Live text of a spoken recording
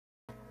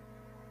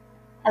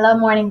Hello,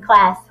 morning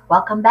class.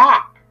 Welcome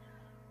back.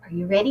 Are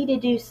you ready to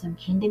do some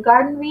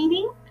kindergarten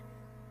reading?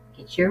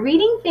 Get your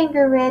reading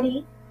finger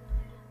ready.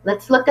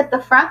 Let's look at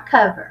the front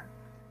cover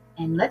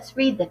and let's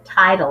read the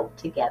title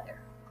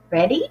together.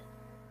 Ready?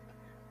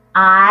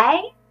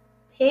 I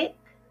pick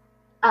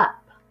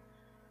up.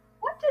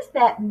 What does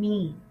that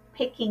mean,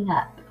 picking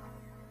up?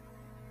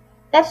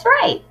 That's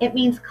right. It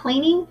means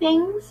cleaning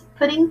things,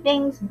 putting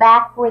things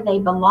back where they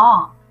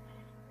belong.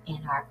 In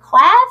our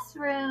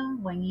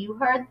classroom, when you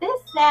heard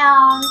this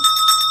sound,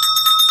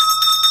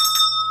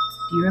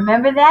 do you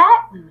remember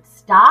that? We would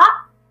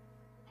stop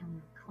and we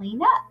would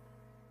clean up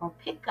or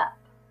pick up,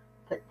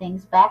 put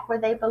things back where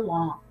they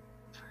belong.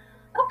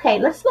 Okay,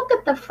 let's look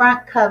at the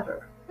front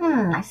cover.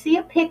 I see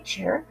a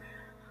picture.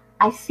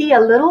 I see a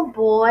little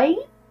boy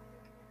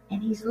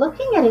and he's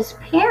looking at his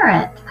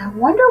parent. I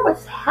wonder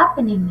what's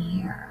happening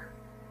here.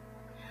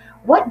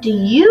 What do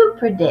you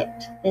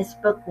predict this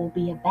book will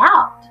be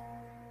about?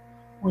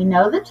 We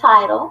know the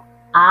title,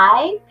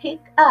 I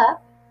Pick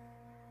Up,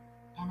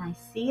 and I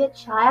see a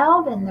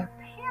child and their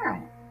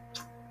parent.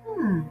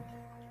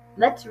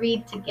 Let's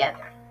read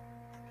together.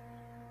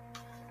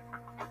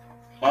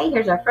 Okay,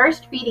 here's our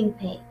first reading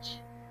page.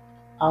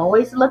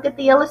 Always look at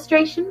the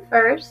illustration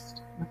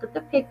first. Look at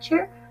the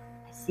picture.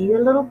 I see a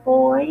little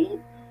boy.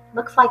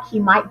 Looks like he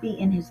might be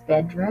in his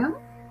bedroom.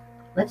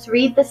 Let's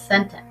read the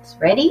sentence.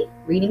 Ready?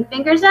 Reading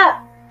fingers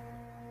up.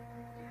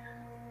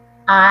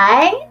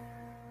 I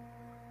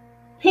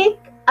pick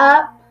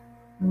up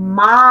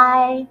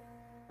my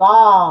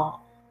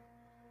ball.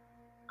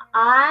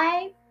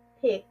 I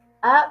pick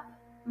up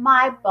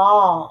my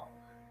ball.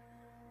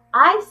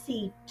 I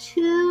see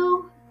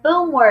two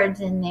boom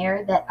words in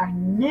there that are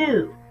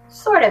new,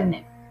 sort of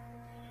new.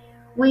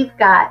 We've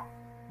got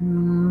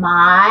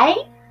my,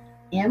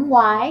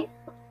 M-Y,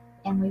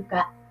 and we've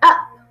got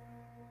up,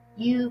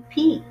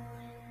 U-P.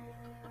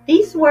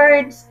 These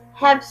words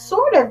have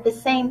sort of the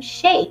same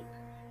shape.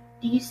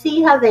 Do you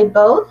see how they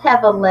both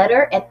have a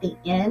letter at the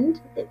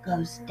end that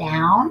goes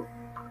down?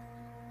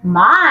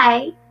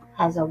 My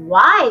has a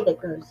Y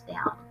that goes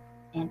down,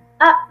 and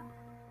up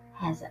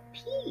has a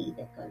P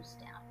that goes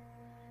down.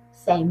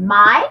 Say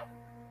my,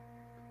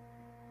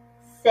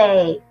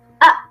 say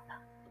up.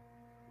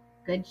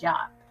 Good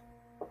job.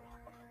 All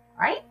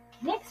right,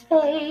 next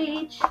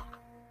page.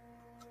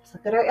 Let's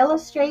look at our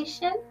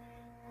illustration.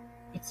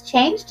 It's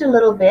changed a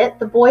little bit.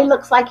 The boy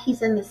looks like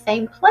he's in the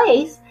same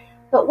place,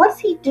 but what's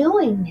he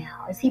doing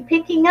now? Is he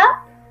picking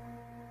up?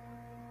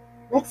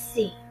 Let's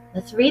see.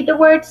 Let's read the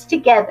words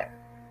together.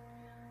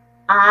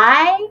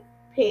 I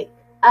pick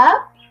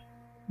up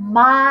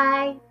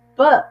my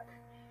book.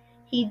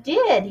 He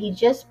did. He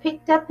just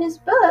picked up his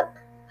book.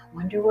 I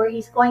wonder where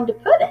he's going to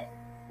put it.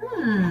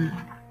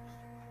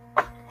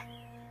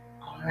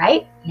 All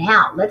right,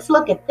 now let's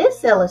look at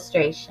this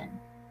illustration.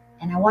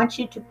 And I want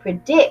you to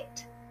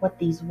predict what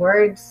these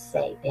words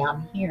say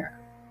down here.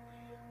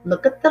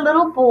 Look at the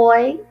little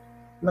boy.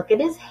 Look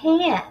at his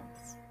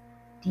hands.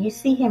 Do you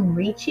see him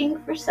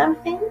reaching for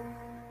something?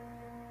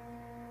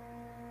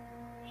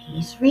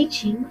 He's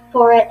reaching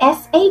for a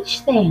SH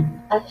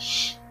thing, a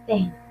sh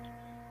thing.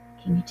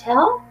 Can you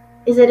tell?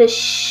 Is it a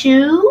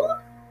shoe?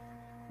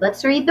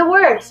 Let's read the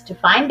words to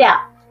find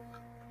out.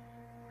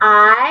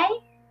 I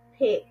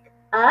pick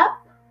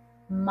up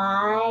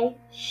my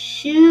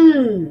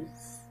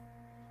shoes.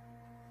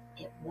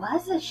 It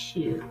was a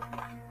shoe.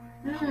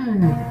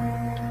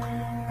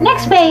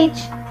 Next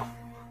page.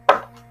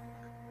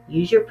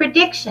 Use your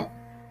prediction.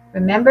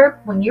 Remember,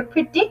 when you're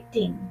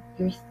predicting,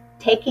 you're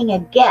taking a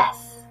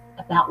guess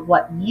about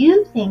what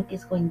you think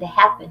is going to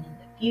happen in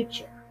the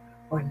future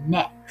or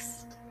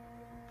next.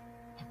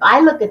 If I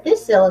look at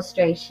this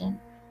illustration,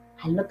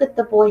 I look at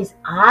the boy's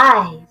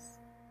eyes.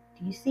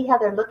 Do you see how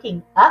they're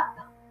looking up?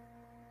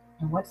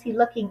 And what's he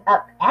looking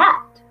up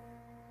at?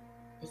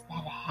 Is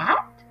that a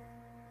hat?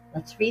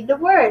 Let's read the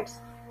words.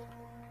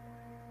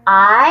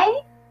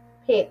 I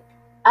pick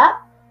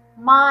up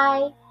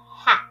my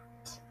hat.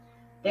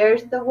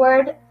 There's the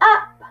word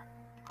up.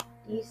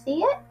 Do you see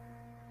it?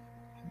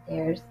 And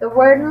there's the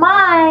word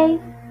my.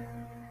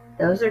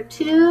 Those are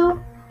two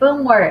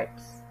boom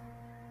words.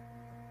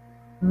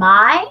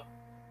 My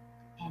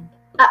and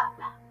up.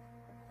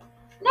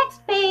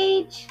 Next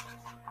page.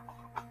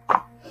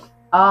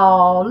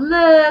 Oh,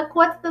 look.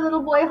 What's the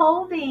little boy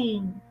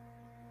holding?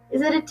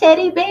 Is it a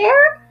teddy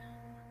bear?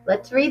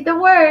 Let's read the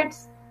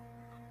words.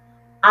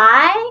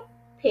 I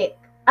pick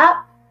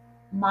up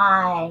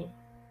my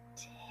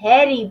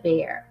teddy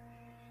bear.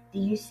 Do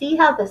you see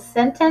how the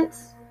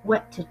sentence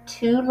went to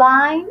two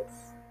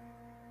lines?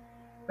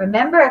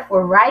 Remember, if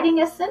we're writing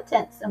a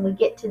sentence and we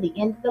get to the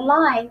end of the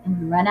line and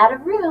we run out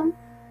of room,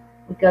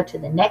 we go to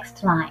the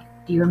next line.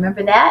 Do you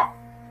remember that?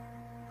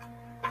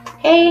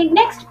 Okay,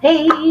 next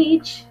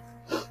page.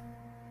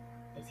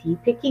 Is he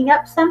picking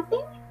up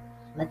something?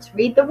 Let's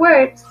read the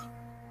words.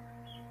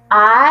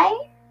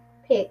 I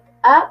pick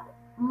up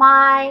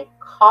my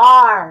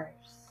cars.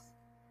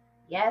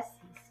 Yes,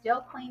 he's still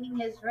cleaning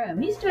his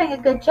room. He's doing a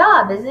good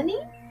job, isn't he?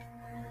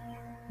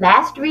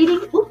 Last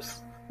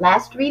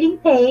reading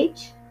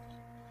page.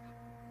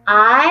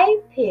 I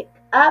pick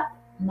up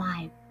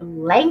my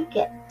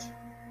blanket.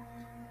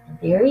 And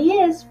there he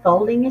is,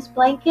 folding his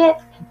blanket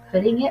and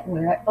putting it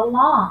where it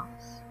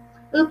belongs.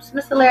 Oops,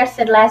 Miss Alaire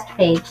said last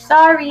page.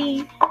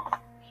 Sorry.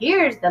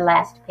 Here's the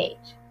last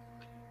page.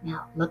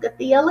 Now look at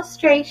the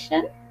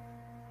illustration.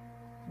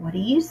 What do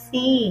you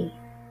see?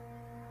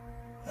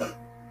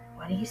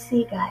 What do you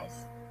see,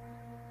 guys?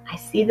 I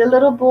see the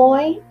little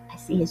boy. I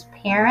see his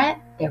parent.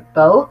 They're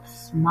both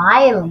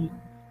smiling.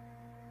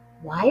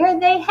 Why are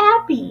they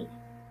happy?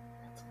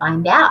 Let's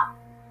find out.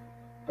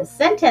 The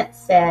sentence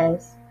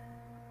says,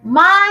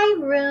 my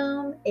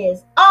room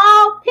is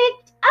all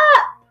picked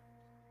up.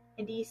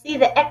 And do you see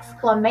the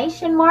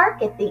exclamation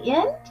mark at the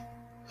end?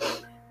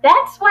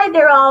 That's why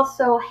they're all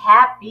so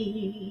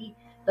happy.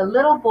 The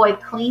little boy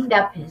cleaned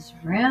up his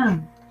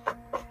room.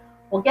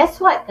 Well, guess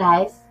what,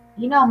 guys?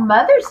 You know,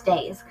 Mother's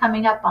Day is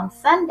coming up on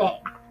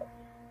Sunday.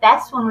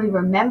 That's when we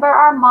remember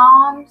our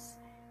moms,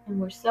 and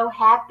we're so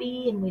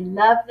happy, and we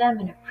love them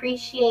and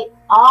appreciate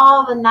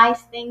all the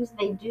nice things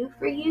they do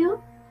for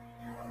you.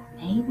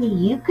 Maybe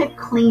you could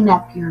clean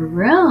up your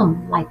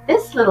room like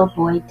this little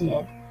boy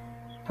did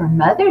for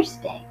Mother's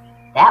Day.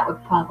 That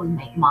would probably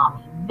make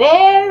Mommy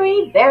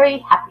very, very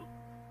happy.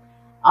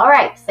 All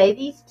right, say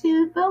these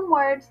two boom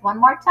words one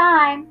more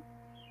time.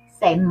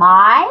 Say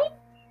my,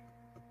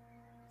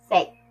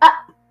 say up.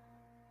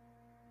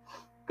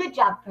 Good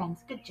job,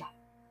 friends, good job.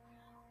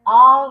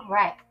 All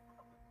right.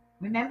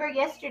 Remember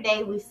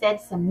yesterday we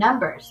said some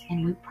numbers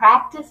and we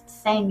practiced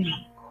saying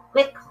them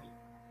quickly.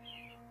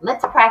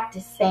 Let's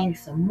practice saying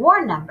some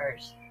more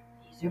numbers.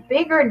 These are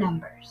bigger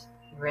numbers.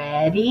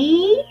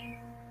 Ready?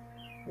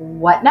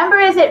 What number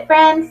is it,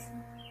 friends?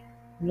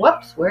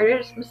 Whoops, where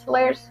is Miss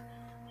Alaire's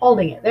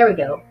holding it? There we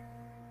go.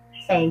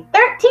 Say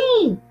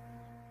 13.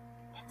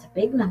 That's a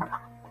big number.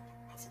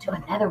 Let's do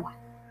another one.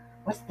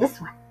 What's this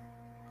one?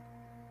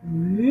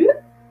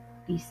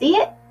 Do you see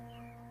it?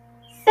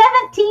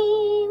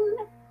 17.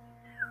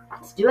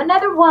 Let's do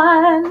another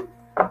one.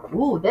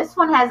 Ooh, this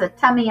one has a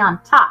tummy on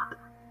top.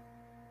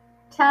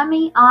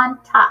 Tummy on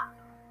top.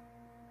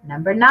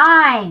 Number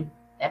 9.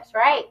 That's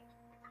right.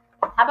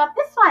 How about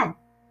this one?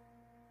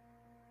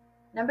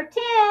 Number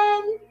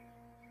 10.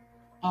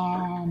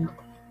 And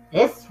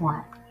this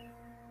one.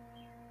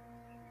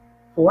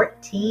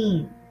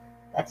 14.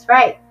 That's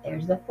right.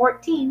 There's the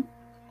 14.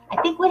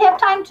 I think we have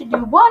time to do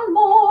one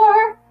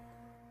more.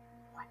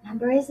 What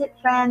number is it,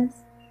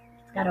 friends?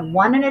 It's got a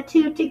 1 and a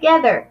 2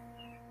 together.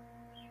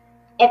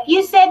 If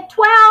you said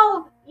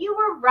 12, you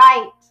were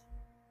right.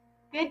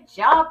 Good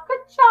job,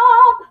 good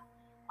job.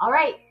 All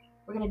right,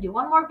 we're going to do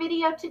one more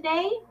video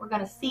today. We're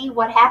going to see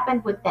what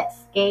happened with that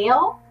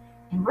scale,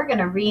 and we're going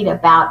to read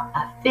about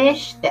a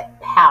fish that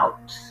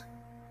pouts.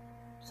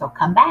 So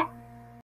come back.